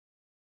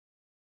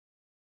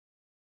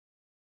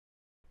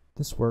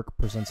This work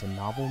presents a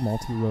novel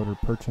multi-rotor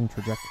perching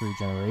trajectory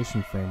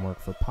generation framework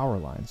for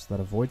powerlines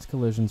that avoids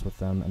collisions with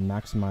them and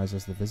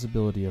maximizes the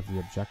visibility of the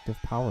objective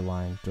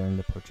powerline during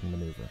the perching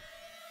maneuver.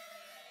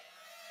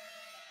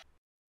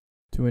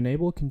 To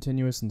enable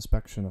continuous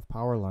inspection of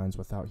power lines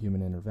without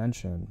human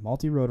intervention,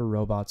 multi-rotor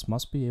robots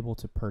must be able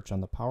to perch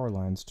on the power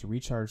lines to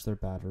recharge their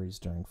batteries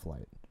during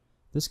flight.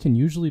 This can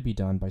usually be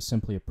done by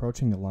simply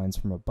approaching the lines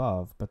from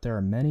above, but there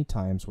are many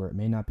times where it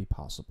may not be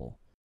possible.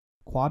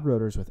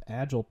 Quadrotors with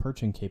agile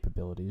perching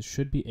capabilities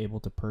should be able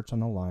to perch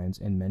on the lines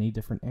in many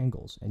different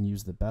angles and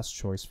use the best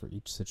choice for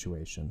each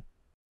situation.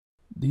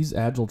 These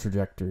agile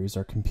trajectories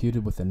are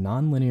computed with a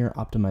nonlinear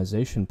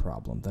optimization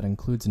problem that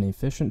includes an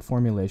efficient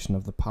formulation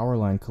of the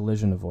powerline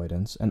collision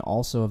avoidance and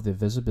also of the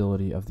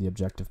visibility of the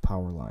objective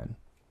powerline.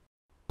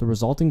 The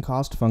resulting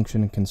cost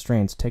function and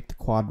constraints take the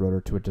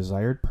quadrotor to a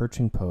desired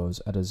perching pose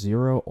at a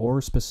zero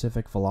or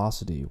specific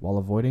velocity while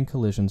avoiding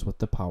collisions with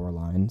the power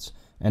lines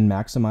and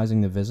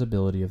maximizing the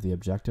visibility of the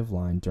objective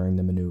line during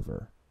the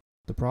maneuver.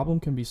 The problem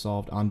can be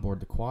solved on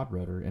board the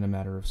quadrotor in a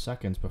matter of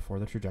seconds before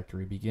the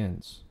trajectory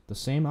begins. The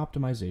same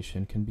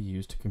optimization can be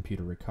used to compute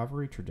a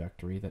recovery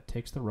trajectory that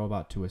takes the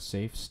robot to a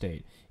safe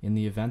state in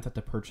the event that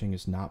the perching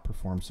is not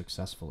performed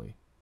successfully.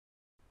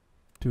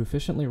 To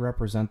efficiently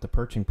represent the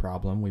perching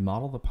problem, we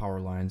model the power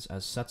lines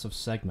as sets of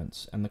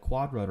segments and the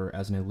quadrotor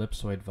as an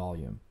ellipsoid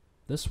volume.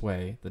 This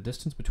way, the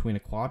distance between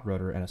a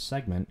quadrotor and a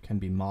segment can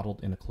be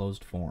modeled in a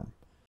closed form.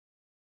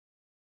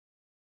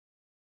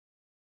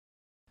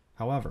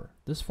 However,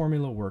 this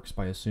formula works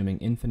by assuming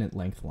infinite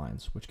length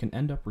lines, which can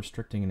end up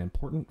restricting an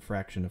important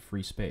fraction of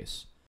free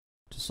space.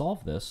 To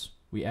solve this,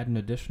 we add an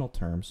additional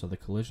term so the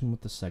collision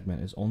with the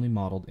segment is only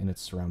modeled in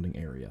its surrounding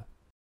area.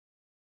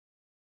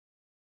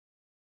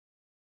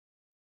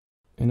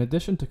 In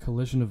addition to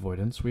collision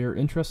avoidance, we are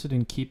interested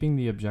in keeping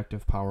the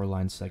objective power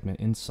line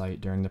segment in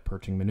sight during the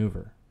perching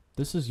maneuver.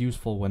 This is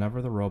useful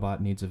whenever the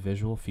robot needs a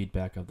visual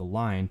feedback of the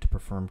line to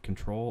perform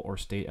control or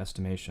state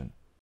estimation.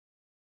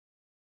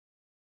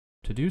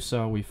 To do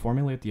so, we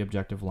formulate the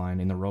objective line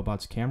in the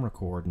robot's camera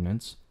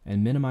coordinates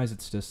and minimize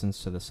its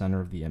distance to the center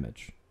of the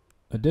image.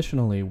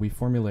 Additionally, we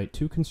formulate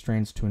two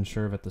constraints to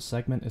ensure that the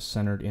segment is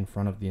centered in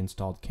front of the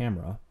installed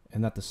camera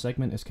and that the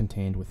segment is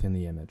contained within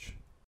the image.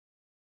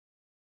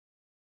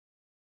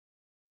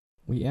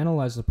 We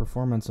analyze the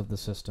performance of the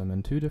system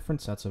in two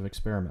different sets of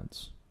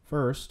experiments.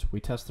 First, we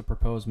test the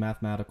proposed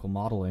mathematical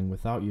modeling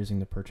without using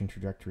the perching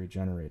trajectory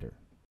generator.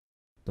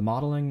 The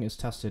modeling is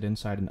tested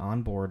inside an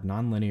onboard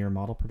nonlinear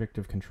model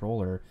predictive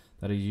controller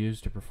that is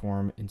used to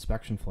perform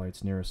inspection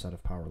flights near a set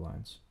of power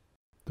lines.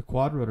 The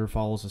quadrotor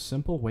follows a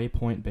simple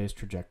waypoint-based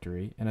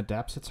trajectory and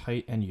adapts its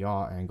height and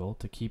yaw angle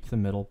to keep the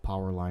middle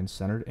power line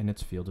centered in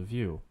its field of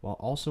view, while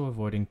also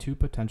avoiding two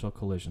potential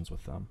collisions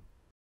with them.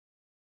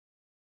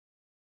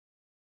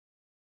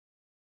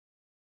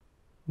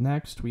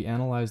 Next, we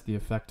analyze the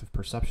effect of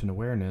perception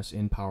awareness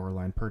in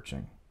powerline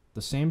perching.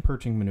 The same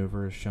perching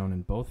maneuver is shown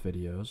in both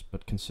videos,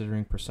 but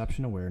considering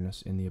perception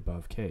awareness in the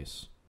above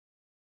case.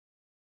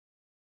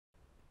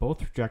 Both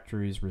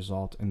trajectories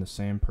result in the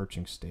same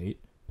perching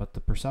state, but the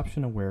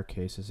perception-aware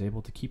case is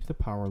able to keep the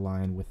power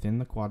line within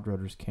the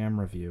quadrotor's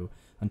camera view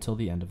until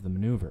the end of the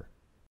maneuver.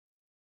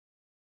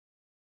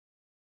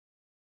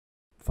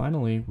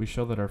 Finally, we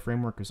show that our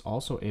framework is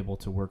also able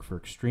to work for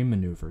extreme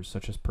maneuvers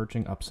such as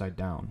perching upside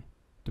down.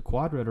 The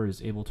quadrotor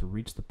is able to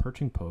reach the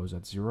perching pose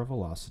at zero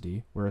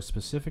velocity, where a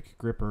specific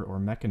gripper or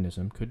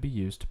mechanism could be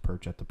used to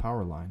perch at the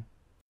power line.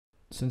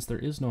 Since there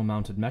is no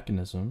mounted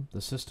mechanism,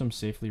 the system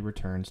safely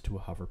returns to a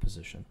hover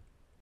position.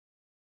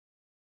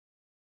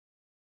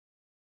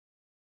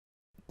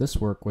 This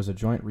work was a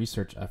joint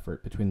research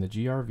effort between the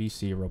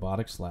GRVC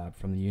Robotics Lab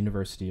from the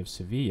University of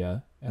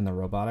Sevilla and the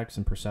Robotics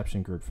and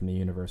Perception Group from the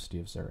University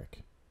of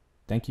Zurich.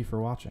 Thank you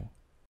for watching.